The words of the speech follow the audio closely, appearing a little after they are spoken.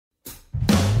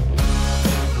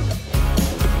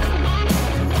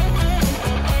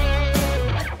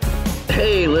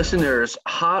Hey, listeners,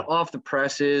 hot off the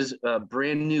presses,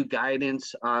 brand new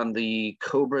guidance on the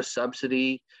COBRA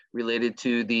subsidy related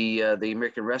to the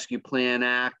American Rescue Plan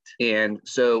Act. And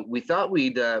so we thought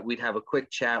we'd have a quick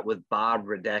chat with Bob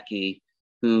Radecki,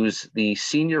 who's the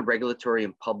Senior Regulatory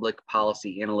and Public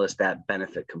Policy Analyst at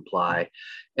Benefit Comply.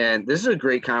 And this is a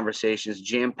great conversation. It's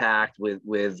jam-packed with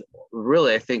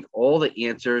really, I think, all the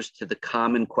answers to the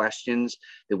common questions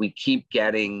that we keep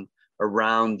getting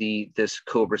around this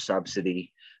COBRA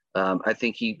subsidy. I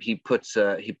think he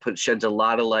sheds a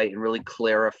lot of light and really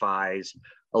clarifies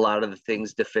a lot of the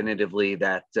things definitively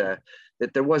that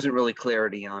there wasn't really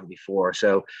clarity on before.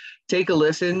 So take a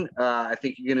listen. I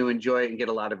think you're going to enjoy it and get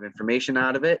a lot of information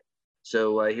out of it.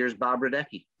 So here's Bob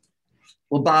Radecki.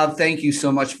 Well, Bob, thank you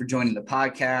so much for joining the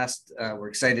podcast. We're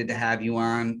excited to have you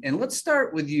on. And let's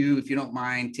start with you, if you don't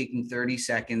mind, taking 30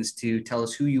 seconds to tell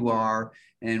us who you are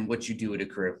and what you do at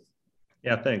Accrue.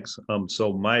 Yeah, thanks.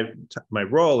 So my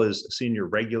role is Senior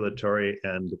Regulatory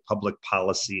and Public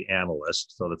Policy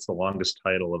Analyst. So that's the longest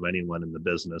title of anyone in the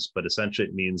business, but essentially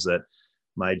it means that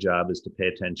my job is to pay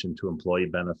attention to employee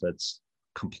benefits,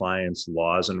 compliance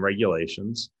laws and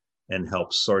regulations, and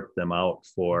help sort them out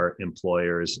for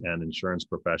employers and insurance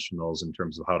professionals in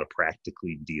terms of how to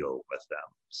practically deal with them.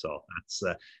 So that's,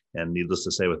 and needless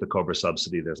to say, with the COBRA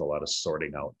subsidy, there's a lot of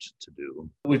sorting out to do.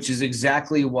 Which is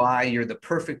exactly why you're the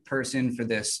perfect person for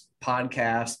this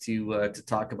podcast to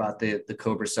talk about the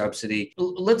COBRA subsidy.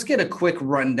 Let's get a quick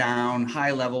rundown,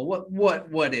 high level.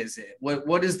 What is it?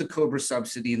 What is the COBRA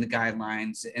subsidy and the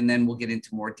guidelines? And then we'll get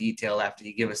into more detail after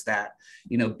you give us that,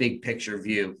 big picture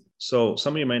view. So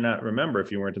some of you may not remember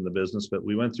if you weren't in the business, but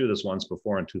we went through this once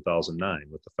before in 2009.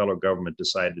 What the federal government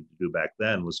decided to do back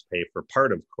then was pay for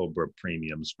part of COBRA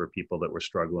premiums for people that were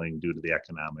struggling due to the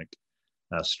economic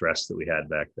stress that we had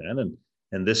back then.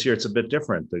 And this year it's a bit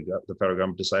different. The federal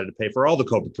government decided to pay for all the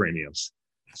COBRA premiums.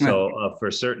 So for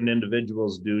certain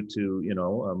individuals due to,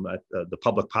 the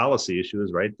public policy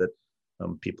issues, right, that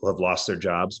people have lost their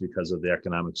jobs because of the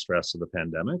economic stress of the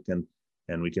pandemic.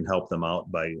 And we can help them out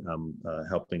by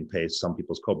helping pay some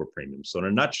people's COBRA premiums. So in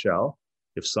a nutshell,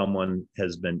 if someone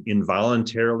has been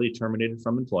involuntarily terminated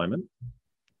from employment,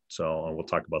 so we'll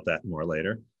talk about that more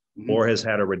later, or has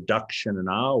had a reduction in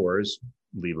hours,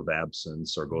 leave of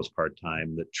absence, or goes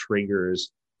part-time that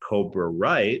triggers COBRA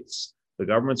rights, the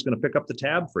government's going to pick up the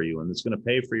tab for you, and it's going to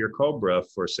pay for your COBRA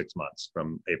for 6 months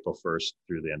from April 1st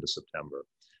through the end of September.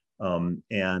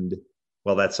 And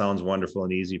well, that sounds wonderful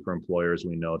and easy for employers.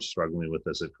 We know it's struggling with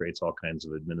this. It creates all kinds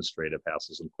of administrative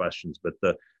hassles and questions. But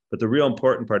the real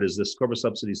important part is this COBRA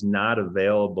subsidy is not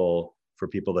available for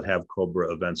people that have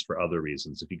COBRA events for other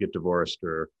reasons. If you get divorced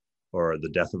or the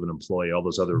death of an employee, all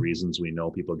those other reasons we know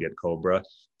people get COBRA,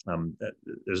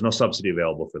 there's no subsidy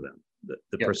available for them.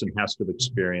 The person has to have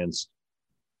experienced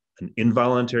an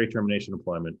involuntary termination of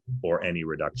employment or any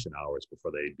reduction hours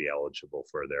before they'd be eligible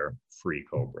for their free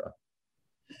COBRA.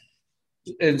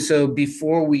 And so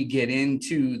before we get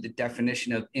into the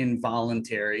definition of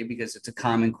involuntary, because it's a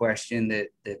common question that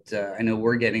I know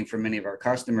we're getting from many of our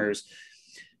customers,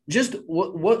 just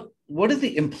what do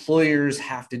the employers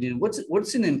have to do?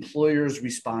 What's an employer's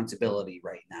responsibility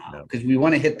right now? Because we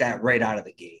want to hit that right out of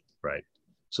the gate. Right.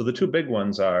 So the two big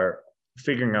ones are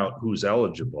figuring out who's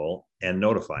eligible and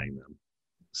notifying them.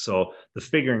 So the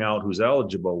figuring out who's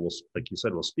eligible, like you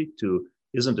said, we'll speak to,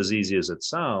 isn't as easy as it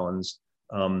sounds.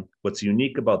 What's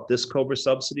unique about this COBRA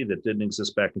subsidy that didn't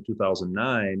exist back in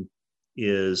 2009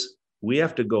 is we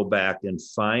have to go back and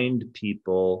find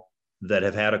people that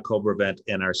have had a COBRA event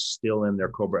and are still in their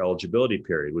COBRA eligibility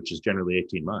period, which is generally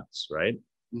 18 months, right?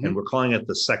 And we're calling it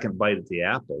the second bite at the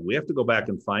apple. We have to go back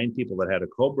and find people that had a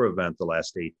COBRA event the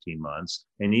last 18 months.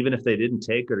 And even if they didn't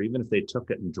take it, or even if they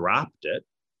took it and dropped it,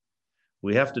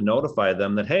 we have to notify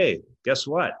them that, hey, guess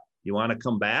what? You want to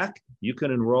come back? You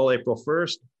can enroll April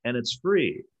 1st and it's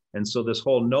free. And so this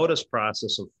whole notice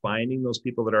process of finding those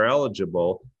people that are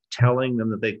eligible, telling them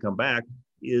that they come back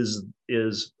is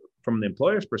from the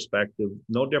employer's perspective,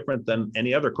 no different than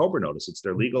any other COBRA notice. It's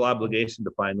their legal obligation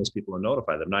to find those people and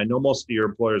notify them. Now, I know most of your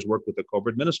employers work with a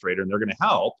COBRA administrator and they're going to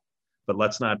help, but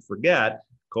let's not forget,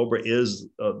 COBRA is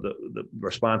the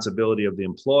responsibility of the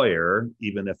employer,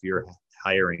 even if you're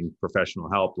hiring professional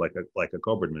help like a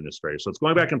COBRA administrator. So it's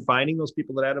going back and finding those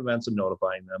people that had events and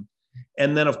notifying them.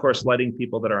 And then, of course, letting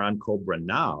people that are on COBRA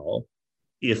now,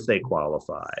 if they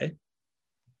qualify,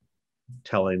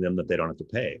 telling them that they don't have to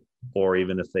pay. Or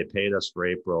even if they paid us for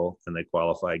April and they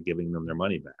qualify, giving them their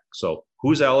money back. So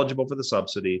who's eligible for the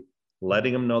subsidy,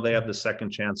 letting them know they have the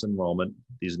second chance enrollment.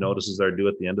 These notices are due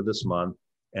at the end of this month.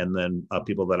 And then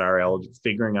people that are eligible,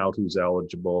 figuring out who's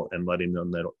eligible and letting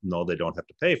them know they don't have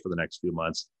to pay for the next few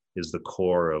months. is the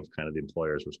core of kind of the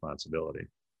employer's responsibility.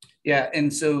 Yeah.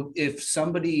 And so if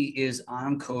somebody is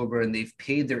on COBRA and they've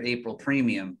paid their April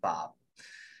premium, Bob,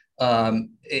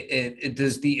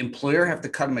 does the employer have to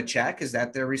cut them a check? Is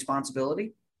that their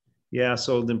responsibility? Yeah,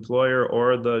 so the employer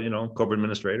or the COBRA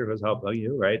administrator who's helping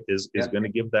you, right, is going to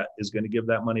give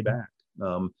that money back,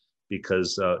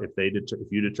 because if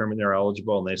you determine they're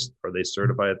eligible and they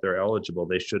certify that they're eligible,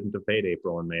 they shouldn't have paid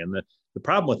April and May. And the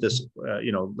problem with this,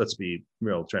 let's be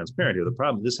real transparent here. The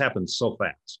problem, this happened so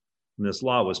fast, and this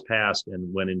law was passed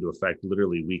and went into effect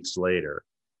literally weeks later,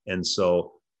 and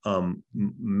so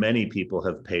many people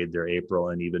have paid their April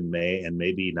and even May and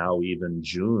maybe now even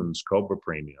June's COBRA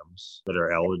premiums that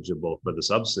are eligible for the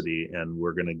subsidy, and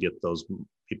we're going to get those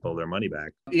people their money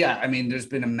back. Yeah, I mean, there's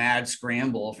been a mad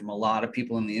scramble from a lot of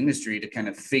people in the industry to kind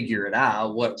of figure it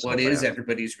out. What is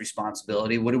everybody's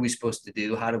responsibility? What are we supposed to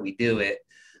do? How do we do it?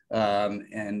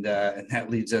 And that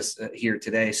leads us here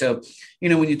today. So,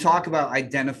 when you talk about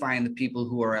identifying the people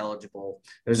who are eligible,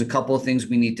 there's a couple of things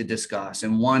we need to discuss,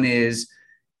 and one is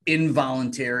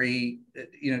involuntary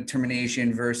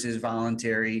termination versus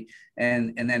voluntary,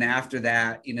 and then after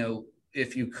that,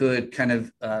 if you could kind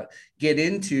of get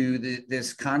into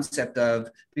this concept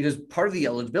of, because part of the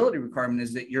eligibility requirement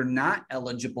is that you're not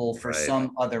eligible for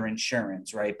some other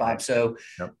insurance, right, Bob? So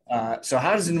so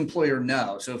how does an employer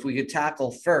know? So if we could tackle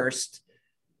first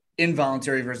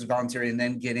involuntary versus voluntary and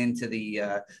then get into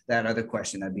the that other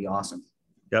question, that'd be awesome.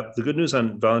 Yep. The good news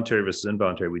on voluntary versus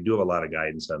involuntary, we do have a lot of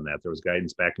guidance on that. There was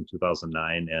guidance back in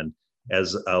 2009. And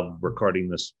as of recording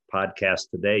this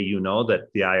podcast today, that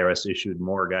the IRS issued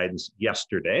more guidance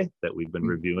yesterday that we've been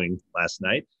reviewing last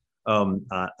night on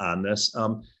this.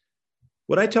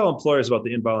 What I tell employers about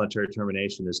the involuntary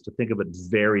termination is to think of it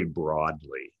very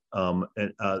broadly.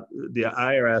 The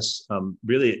IRS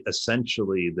really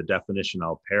essentially, the definition,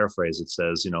 I'll paraphrase, it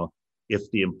says, if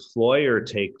the employer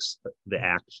takes the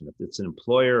action, if it's an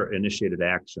employer-initiated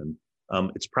action,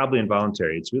 it's probably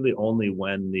involuntary. It's really only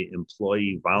when the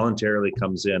employee voluntarily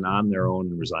comes in on their own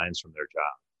and resigns from their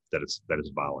job that it's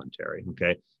voluntary.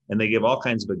 Okay, and they give all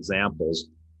kinds of examples,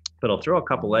 but I'll throw a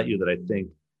couple at you that I think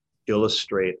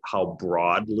illustrate how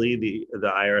broadly the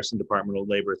IRS and Department of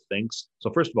Labor thinks.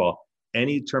 So first of all,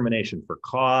 any termination for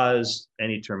cause,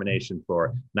 any termination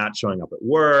for not showing up at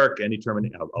work, any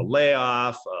termination, a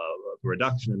layoff, a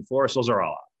reduction in force, those are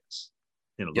all obvious.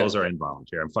 Those are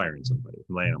involuntary. I'm firing somebody,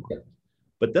 I'm laying them off.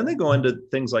 But then they go into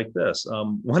things like this.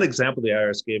 One example the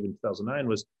IRS gave in 2009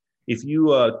 was if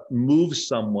you move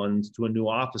someone to a new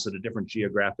office at a different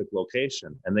geographic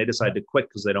location and they decide to quit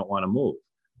because they don't want to move.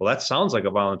 Well, that sounds like a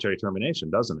voluntary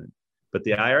termination, doesn't it? But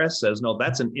the IRS says, no,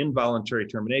 that's an involuntary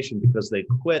termination because they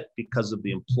quit because of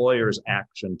the employer's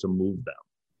action to move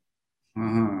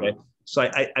them. Okay? So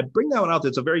I bring that one out.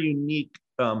 It's a very unique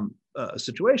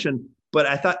situation, but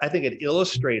I think it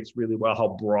illustrates really well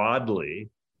how broadly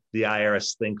the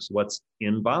IRS thinks what's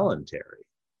involuntary.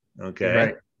 Okay.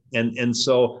 Right. And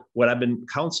so what I've been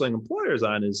counseling employers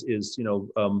on is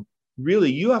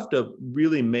really, you have to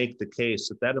really make the case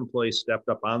that employee stepped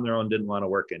up on their own, didn't want to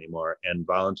work anymore, and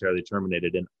voluntarily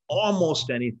terminated, and almost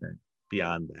anything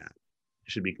beyond that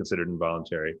should be considered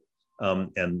involuntary,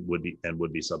 and would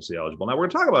be subsidy eligible. Now we're going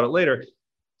to talk about it later.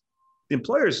 The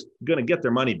employer's going to get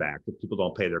their money back if people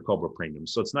don't pay their COBRA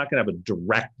premiums, so it's not going to have a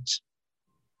direct,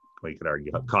 well, you could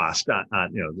argue, cost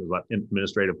on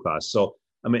administrative costs. So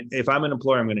I mean, if I'm an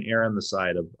employer, I'm going to err on the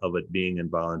side of it being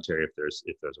involuntary if there's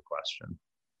a question.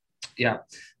 Yeah.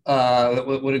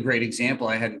 What a great example.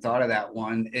 I hadn't thought of that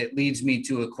one. It leads me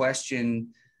to a question.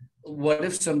 What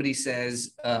if somebody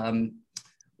says,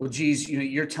 well, geez,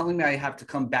 you're telling me I have to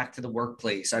come back to the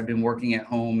workplace. I've been working at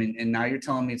home and now you're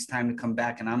telling me it's time to come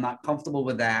back and I'm not comfortable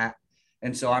with that.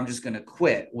 And so I'm just going to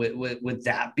quit. Would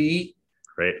that be?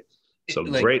 Great. So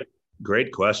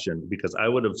great question, because I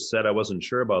would have said I wasn't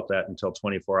sure about that until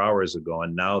 24 hours ago.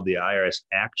 And now the IRS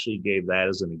actually gave that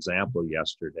as an example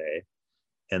yesterday.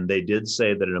 And they did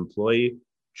say that an employee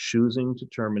choosing to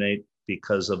terminate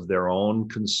because of their own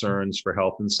concerns for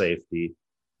health and safety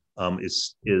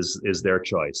is their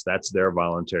choice. That's their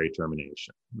voluntary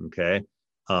termination. Okay.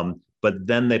 But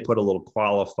then they put a little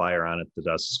qualifier on it that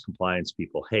us compliance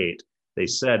people hate. They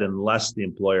said, unless the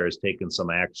employer has taken some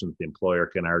action, the employer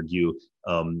can argue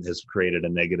has created a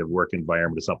negative work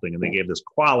environment or something. And they gave this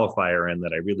qualifier in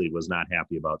that I really was not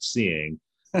happy about seeing.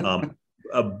 But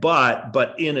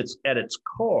at its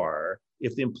core,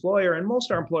 if the employer, and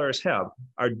most our employers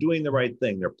are doing the right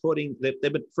thing, they've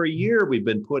been, for a year, we've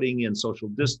been putting in social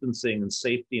distancing and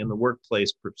safety in the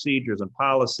workplace procedures and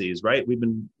policies, right? We've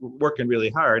been working really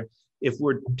hard. If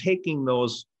we're taking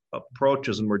those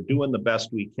approaches and we're doing the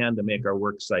best we can to make our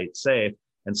work site safe,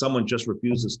 and someone just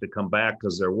refuses to come back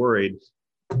because they're worried,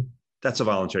 that's a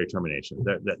voluntary termination.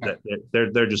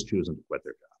 They're just choosing to quit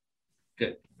their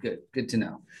job. Good to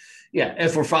know. Yeah,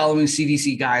 if we're following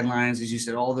CDC guidelines, as you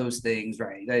said, all those things,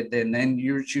 right? Then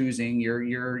you're choosing,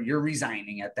 you're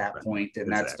resigning at that point,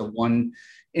 and that's the one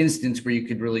instance where you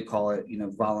could really call it,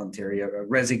 voluntary, a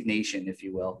resignation, if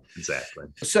you will. Exactly.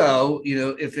 So,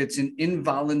 if it's an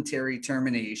involuntary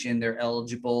termination, they're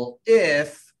eligible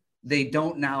if they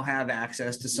don't now have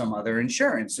access to some other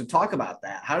insurance. So talk about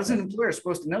that. How is an employer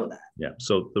supposed to know that? Yeah.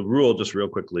 So the rule, just real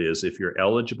quickly, is if you're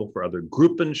eligible for other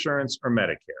group insurance or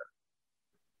Medicare,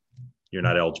 you're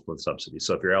not eligible for the subsidy.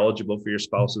 So if you're eligible for your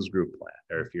spouse's group plan,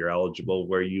 or if you're eligible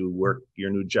where you work your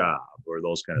new job, or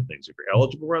those kind of things, if you're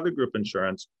eligible for other group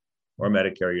insurance or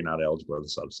Medicare, you're not eligible for the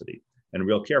subsidy. And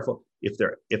real careful, if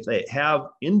they have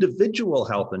individual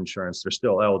health insurance, they're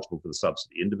still eligible for the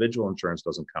subsidy. Individual insurance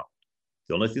doesn't count.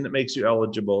 The only thing that makes you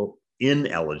ineligible, is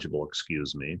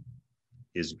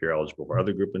if you're eligible for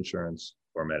other group insurance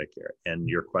or Medicare. And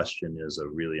your question is a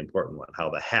really important one. How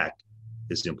the heck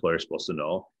is the employer supposed to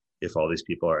know if all these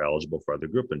people are eligible for other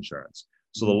group insurance?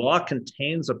 So the law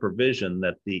contains a provision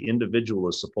that the individual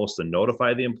is supposed to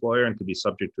notify the employer and could be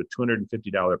subject to a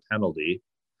 $250 penalty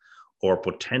or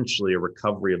potentially a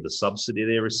recovery of the subsidy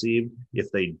they received if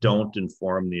they don't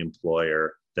inform the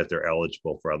employer that they're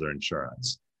eligible for other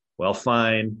insurance. Well,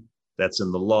 fine, that's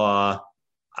in the law.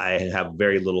 I have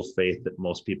very little faith that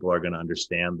most people are going to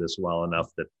understand this well enough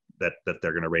that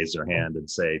they're going to raise their hand and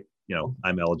say,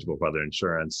 I'm eligible for other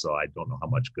insurance, so I don't know how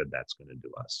much good that's going to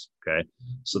do us. Okay.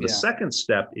 So the second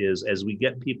step is, as we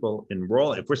get people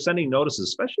enrolled, if we're sending notices,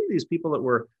 especially these people that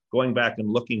we're going back and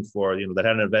looking for, that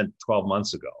had an event 12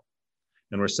 months ago,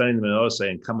 and we're sending them a notice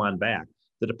saying, come on back.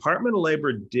 The Department of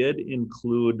Labor did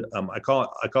include, I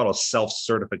call it a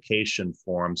self-certification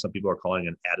form. Some people are calling it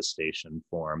an attestation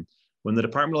form. When the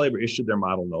Department of Labor issued their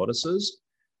model notices,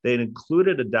 they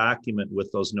included a document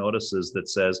with those notices that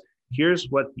says, here's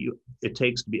what it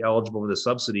takes to be eligible for the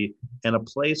subsidy, and a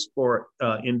place for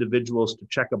individuals to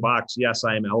check a box. Yes,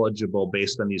 I am eligible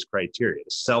based on these criteria,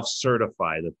 to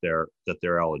self-certify that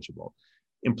they're eligible.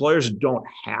 Employers don't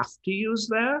have to use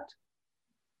that,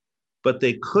 but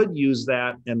they could use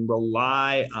that and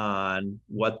rely on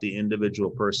what the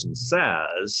individual person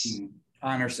says.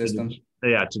 Honor system.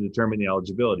 To determine the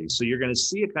eligibility. So you're going to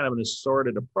see a kind of an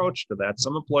assorted approach to that.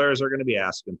 Some employers are going to be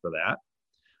asking for that.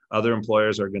 Other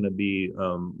employers are going to be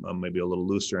maybe a little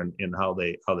looser in how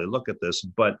they look at this.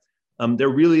 But there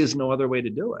really is no other way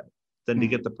to do it than to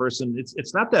get the person.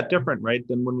 It's not that different, right?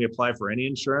 Than when we apply for any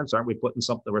insurance. Aren't we putting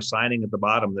something? We're signing at the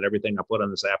bottom that everything I put on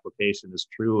this application is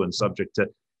true and subject to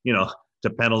to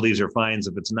penalties or fines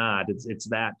if it's not. It's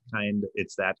that kind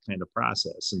of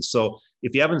process. And so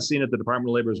if you haven't seen it, the Department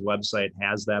of Labor's website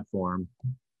has that form.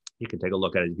 You can take a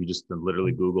look at it. If you just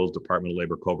literally Google Department of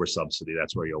Labor COBRA subsidy,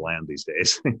 that's where you'll land these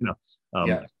days.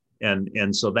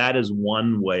 And so that is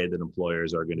one way that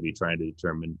employers are going to be trying to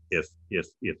determine if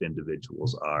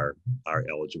individuals are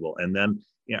eligible. And then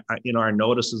our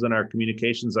notices and our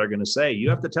communications are going to say, you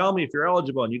have to tell me if you're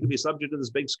eligible, and you can be subject to this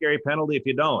big scary penalty if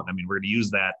you don't. I mean, we're going to use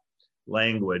that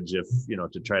language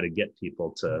to try to get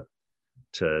people to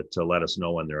let us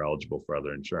know when they're eligible for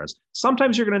other insurance.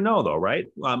 Sometimes you're going to know though, right?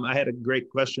 I had a great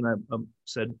question. I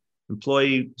said,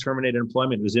 employee terminated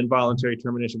employment. It was involuntary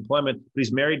termination employment, but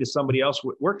he's married to somebody else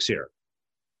who works here.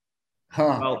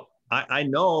 Well, I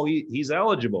know he's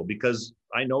eligible because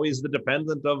I know he's the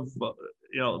dependent of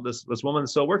this woman that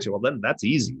still works here. Well, then that's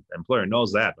easy. The employer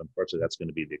knows that. Unfortunately, that's going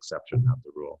to be the exception, not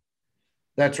the rule.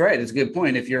 That's right. It's a good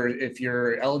point. If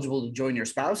you're eligible to join your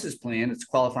spouse's plan, it's a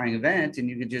qualifying event, and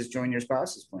you could just join your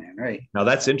spouse's plan, right? Now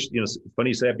that's interesting. It's funny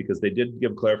you say that because they did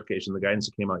give clarification. The guidance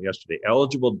that came out yesterday.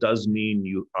 Eligible does mean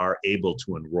you are able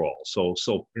to enroll. So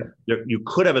you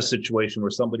could have a situation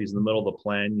where somebody's in the middle of the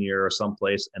plan year or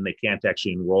someplace, and they can't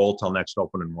actually enroll till next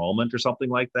open enrollment or something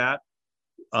like that.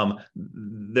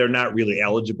 They're not really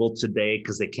eligible today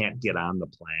because they can't get on the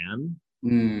plan. So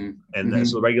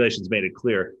the regulations made it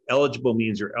clear. Eligible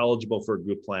means you're eligible for a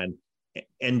group plan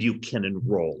and you can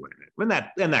enroll in it. And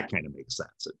that kind of makes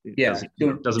sense. It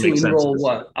doesn't make sense. Enroll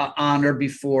what? On or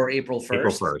before April 1st?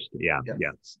 April 1st. Yeah.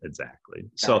 Yes, exactly.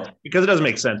 Because it doesn't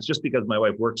make sense, just because my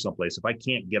wife works someplace, if I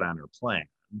can't get on her plan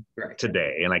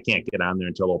today and I can't get on there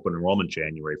until open enrollment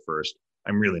January 1st,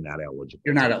 I'm really not eligible.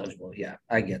 You're not eligible. Yeah,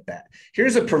 I get that.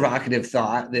 Here's a provocative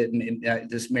thought that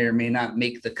this may or may not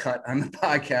make the cut on the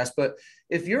podcast, but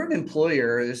if you're an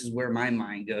employer, this is where my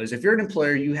mind goes. If you're an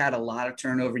employer, you had a lot of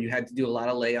turnover, you had to do a lot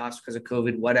of layoffs because of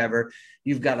COVID, whatever.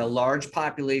 You've got a large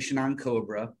population on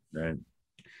COBRA. Right.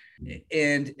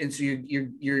 And so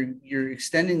you're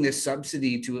extending this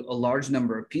subsidy to a large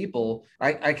number of people.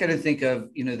 I kind of think of,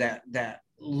 that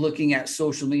looking at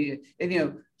social media,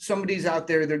 and somebody's out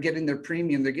there, they're getting their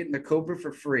premium, they're getting their COBRA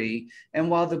for free,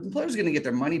 and while the employer's going to get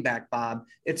their money back, Bob,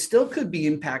 it still could be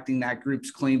impacting that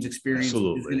group's claims experience.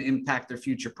 Absolutely. It's going to impact their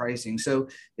future pricing. So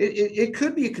it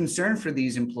could be a concern for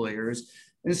these employers.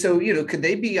 And so could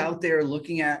they be out there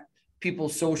looking at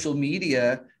people's social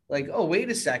media like, oh, wait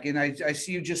a second, I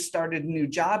see you just started a new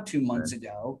job 2 months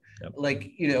ago. Yep.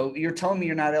 Like, you're telling me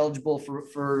you're not eligible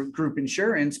for group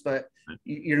insurance, but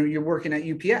you're working at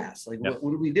UPS. Like, Yep.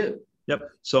 what do we do? Yep.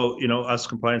 So, us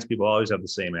compliance people always have the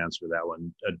same answer to that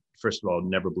one. First of all,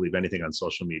 never believe anything on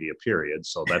social media, period.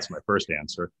 So that's my first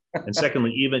answer. And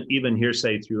secondly, even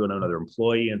hearsay through another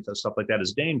employee and stuff like that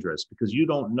is dangerous because you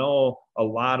don't know a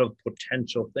lot of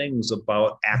potential things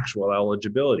about actual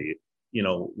eligibility.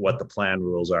 What the plan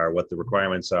rules are, what the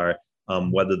requirements are,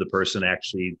 whether the person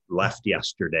actually left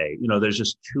yesterday. There's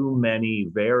just too many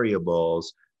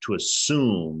variables to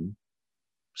assume,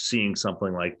 seeing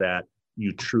something like that,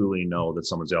 you truly know that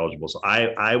someone's eligible. So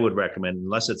I would recommend,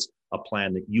 unless it's a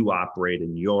plan that you operate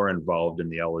and you're involved in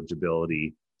the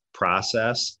eligibility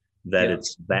process, that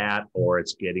it's that, or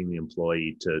it's getting the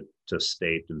employee to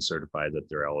state and certify that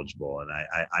they're eligible. And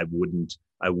I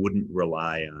wouldn't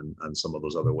rely on some of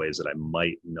those other ways that I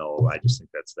might know. I just think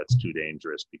that's too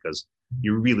dangerous because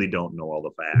you really don't know all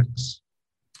the facts.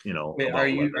 Wait,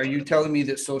 are you telling me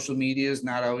that social media is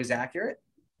not always accurate?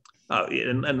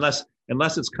 Unless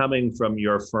it's coming from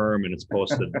your firm and it's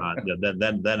posted on,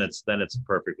 then it's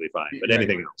perfectly fine. But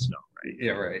anything else, no, right?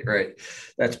 Yeah, right.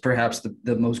 That's perhaps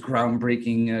the most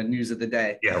groundbreaking news of the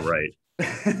day. Yeah, right.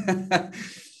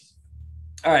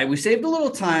 All right, we saved a little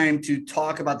time to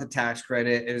talk about the tax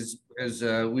credit. As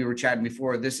we were chatting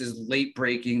before, this is late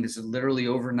breaking. This is literally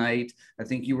overnight. I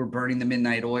think you were burning the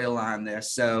midnight oil on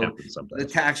this. So the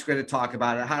tax credit, talk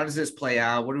about it. How does this play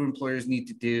out? What do employers need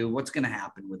to do? What's going to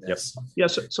happen with this? Yep.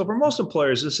 Yeah, so for most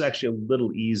employers, this is actually a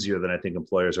little easier than I think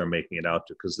employers are making it out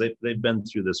to because they've been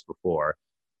through this before.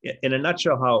 In a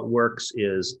nutshell, how it works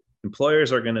is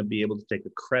employers are going to be able to take a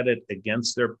credit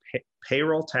against their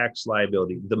payroll tax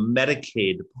liability, the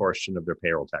Medicaid portion of their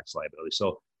payroll tax liability.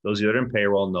 So those of you that are in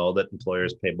payroll know that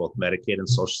employers pay both Medicaid and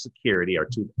Social Security are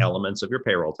two elements of your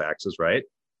payroll taxes, right?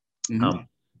 Mm-hmm.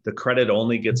 The credit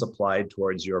only gets applied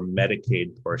towards your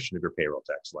Medicaid portion of your payroll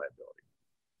tax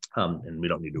liability. And we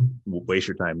don't need to waste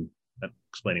your time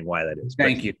explaining why that is.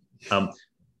 Thank you.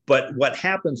 But what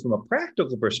happens from a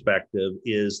practical perspective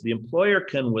is the employer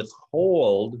can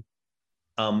withhold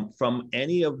from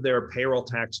any of their payroll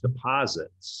tax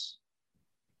deposits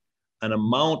an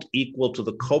amount equal to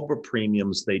the COBRA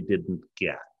premiums they didn't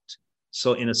get.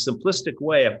 So in a simplistic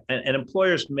way, and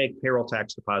employers make payroll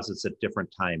tax deposits at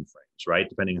different time frames, right?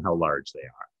 Depending on how large they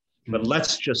are. But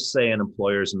let's just say an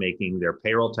employer is making their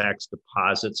payroll tax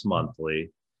deposits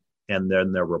monthly, and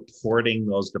then they're reporting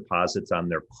those deposits on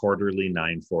their quarterly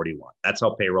 941. That's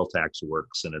how payroll tax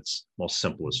works in its most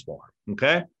simplest form.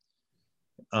 Okay.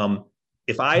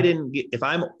 If I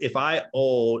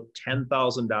owe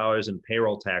 $10,000 in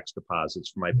payroll tax deposits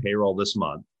for my payroll this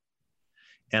month,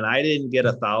 and I didn't get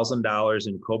 $1,000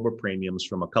 in COBRA premiums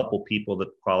from a couple people that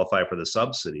qualify for the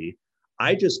subsidy,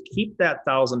 I just keep that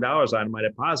 $1,000 on my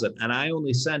deposit, and I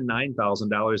only send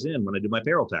 $9,000 in when I do my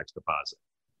payroll tax deposit.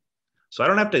 So I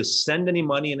don't have to send any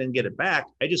money and then get it back.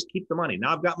 I just keep the money.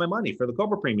 Now I've got my money for the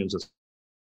COBRA premiums this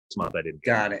month. I didn't.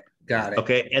 Got it.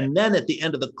 Okay. And then at the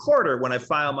end of the quarter, when I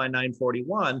file my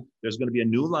 941, there's going to be a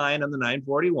new line on the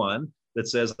 941 that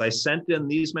says I sent in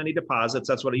these many deposits.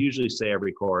 That's what I usually say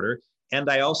every quarter. And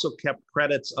I also kept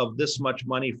credits of this much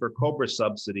money for COBRA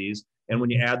subsidies. And when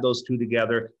you add those two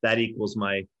together, that equals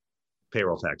my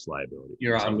payroll tax liability.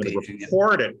 So I'm going to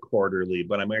report it quarterly,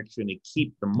 but I'm actually going to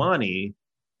keep the money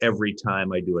every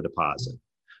time I do a deposit.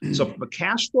 So from a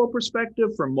cash flow perspective,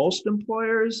 for most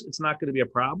employers, it's not going to be a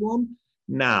problem.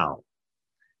 Now,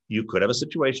 you could have a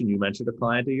situation, you mentioned a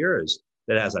client of yours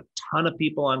that has a ton of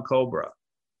people on COBRA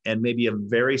and maybe a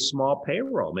very small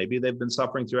payroll. Maybe they've been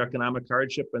suffering through economic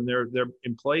hardship and their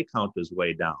employee count is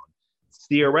way down.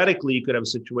 Theoretically, you could have a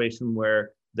situation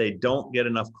where they don't get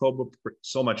enough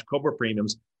so much COBRA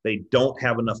premiums, they don't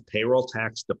have enough payroll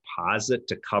tax deposit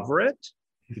to cover it.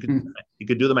 You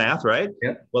could do the math, right?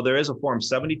 Yeah. Well, there is a form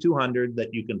 7200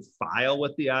 that you can file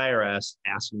with the IRS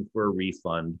asking for a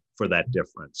refund for that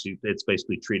difference. It's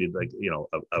basically treated like,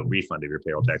 a refund of your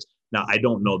payroll tax. Now, I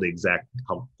don't know the exact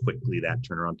how quickly that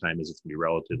turnaround time is. It's going to be a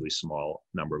relatively small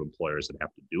number of employers that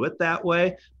have to do it that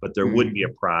way, but there would be a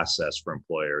process for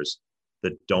employers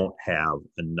that don't have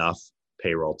enough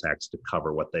payroll tax to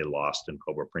cover what they lost in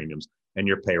COBRA premiums. And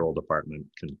your payroll department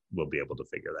will be able to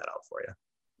figure that out for you.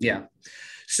 Yeah.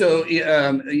 So,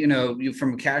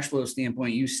 from a cash flow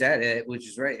standpoint, you said it, which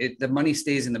is right. The money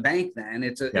stays in the bank. Then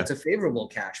it's a favorable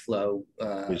cash flow.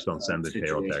 We just don't send the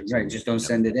payroll tax. Right. Just don't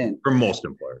send it in. For most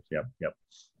employers. Yep.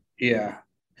 Yeah.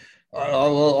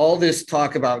 All this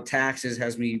talk about taxes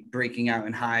has me breaking out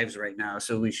in hives right now.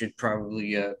 So we should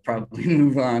probably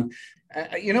move on.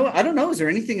 I don't know. Is there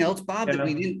anything else, Bob, that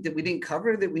we didn't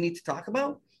cover that we need to talk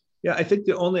about? Yeah, I think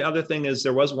the only other thing is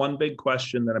there was one big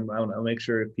question that I'll make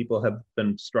sure people have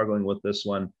been struggling with this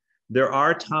one. There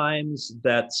are times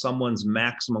that someone's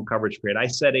maximum coverage period, I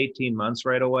said 18 months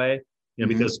right away,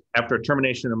 because after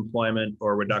termination of employment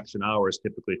or reduction hours,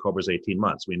 typically COBRA is 18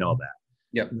 months. We know that.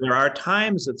 Yep. There are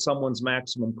times that someone's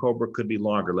maximum COBRA could be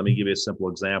longer. Let me give you a simple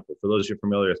example. For those of you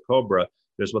familiar with COBRA,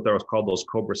 there's what they're called those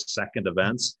COBRA second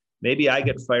events. Maybe I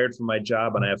get fired from my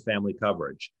job and I have family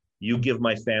coverage. You give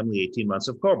my family 18 months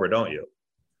of COBRA, don't you?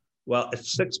 Well, if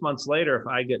 6 months later, if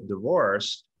I get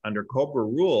divorced under COBRA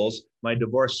rules, my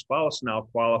divorced spouse now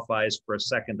qualifies for a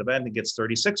second event and gets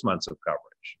 36 months of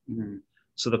coverage. Mm-hmm.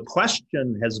 So the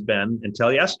question has been,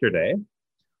 until yesterday,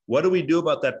 what do we do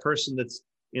about that person that's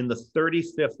in the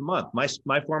 35th month?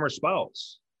 My former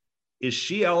spouse, is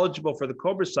she eligible for the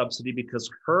COBRA subsidy because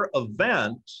her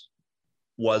event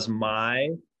was my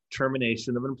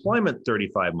termination of employment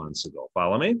 35 months ago?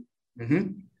 Follow me?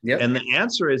 Mm-hmm. Yep. And the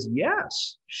answer is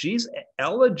yes, she's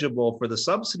eligible for the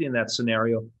subsidy in that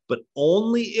scenario, but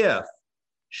only if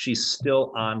she's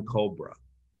still on COBRA.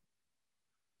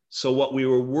 So what we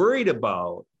were worried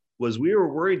about was we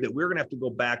were worried that we were going to have to go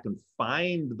back and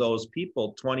find those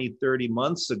people 20, 30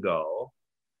 months ago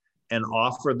and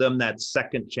offer them that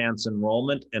second chance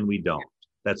enrollment, and we don't.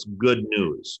 That's good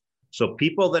news. So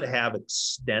people that have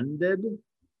extended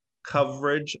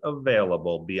coverage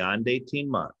available beyond 18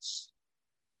 months,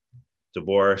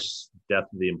 divorce, death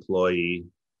of the employee,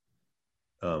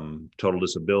 total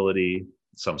disability,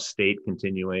 some state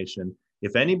continuation.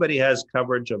 If anybody has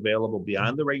coverage available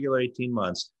beyond the regular 18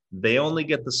 months, they only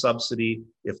get the subsidy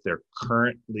if they're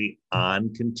currently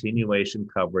on continuation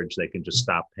coverage. They can just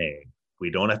stop paying.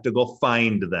 We don't have to go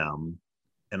find them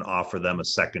and offer them a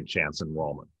second chance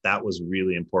enrollment. That was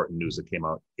really important news that came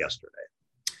out yesterday.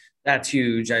 That's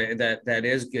huge. That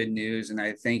is good news, and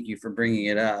I thank you for bringing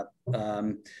it up.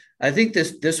 I think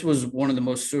this was one of the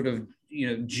most sort of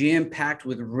jam-packed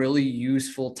with really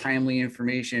useful, timely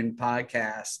information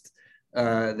podcast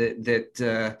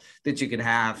that you could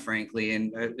have, frankly.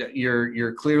 And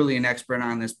you're clearly an expert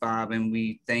on this, Bob, and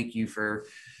we thank you for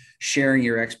sharing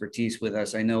your expertise with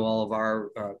us. I know all of our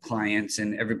clients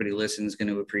and everybody listening is going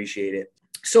to appreciate it.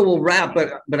 So we'll wrap,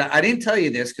 but I didn't tell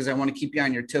you this because I want to keep you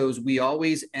on your toes. We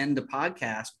always end the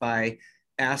podcast by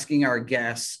asking our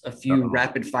guests a few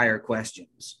rapid fire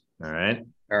questions. All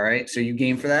right. So you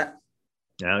game for that?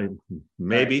 Yeah,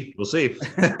 maybe. Right. We'll see.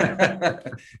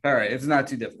 All right. It's not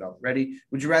too difficult. Ready?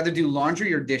 Would you rather do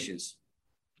laundry or dishes?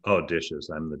 Oh,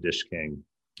 dishes. I'm the dish king.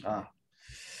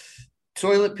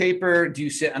 Toilet paper. Do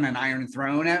you sit on an iron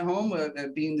throne at home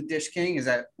being the dish king? Is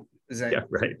that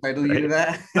right? Title you to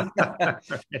that?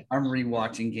 Right. I'm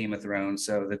rewatching Game of Thrones,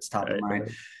 so that's top of mind.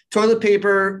 Right. Toilet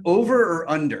paper, over or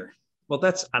under? Well,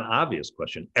 that's an obvious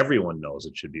question. Everyone knows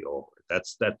it should be over.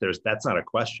 That's not a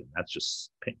question.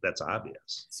 That's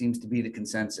obvious. Seems to be the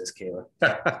consensus, Caleb.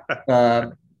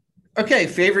 Okay,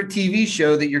 favorite TV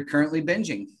show that you're currently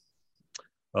binging?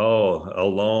 Oh,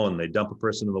 Alone. They dump a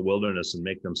person in the wilderness and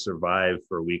make them survive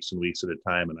for weeks and weeks at a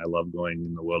time, and I love going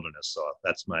in the wilderness. So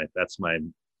that's my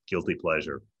guilty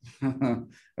pleasure. All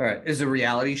right. Is it a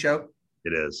reality show?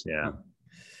 It is, yeah.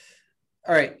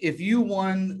 All right. If you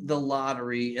won the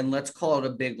lottery, and let's call it a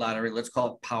big lottery, let's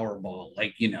call it Powerball,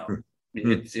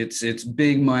 it's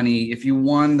big money. If you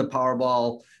won the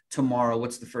Powerball tomorrow,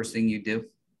 what's the first thing you do?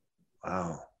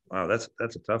 Wow, that's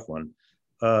a tough one.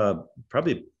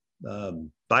 Probably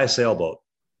buy a sailboat.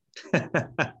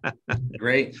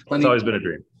 Great. It's always been a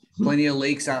dream. Plenty of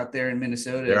lakes out there in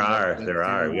Minnesota. There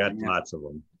are. We got lots of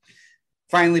them.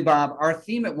 Finally, Bob, our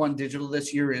theme at One Digital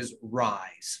this year is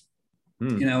Rise.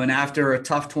 And after a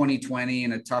tough 2020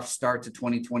 and a tough start to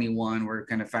 2021, we're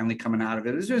kind of finally coming out of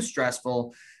it. It's been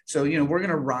stressful. So, we're going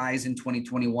to rise in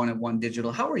 2021 at One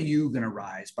Digital. How are you going to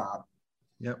rise, Bob?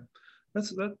 Yep.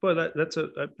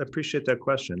 I appreciate that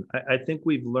question. I think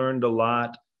we've learned a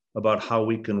lot about how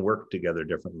we can work together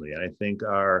differently. And I think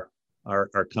our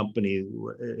company,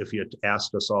 if you had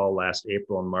asked us all last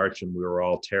April and March, and we were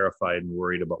all terrified and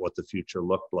worried about what the future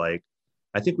looked like,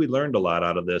 I think we learned a lot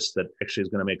out of this that actually is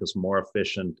going to make us more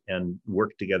efficient and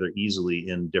work together easily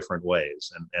in different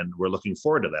ways. And we're looking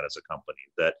forward to that as a company,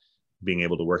 that being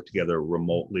able to work together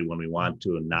remotely when we want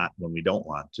to and not when we don't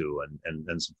want to,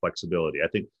 and some flexibility. I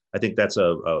think that's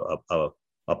a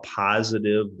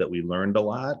positive that we learned a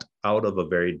lot out of a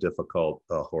very difficult,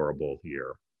 horrible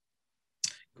year.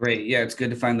 Great. Yeah, it's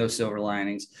good to find those silver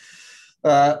linings.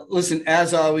 Listen,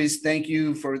 as always, thank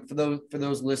you for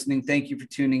those listening. Thank you for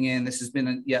tuning in. This has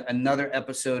been yet another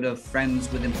episode of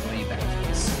Friends with Employee Benefits.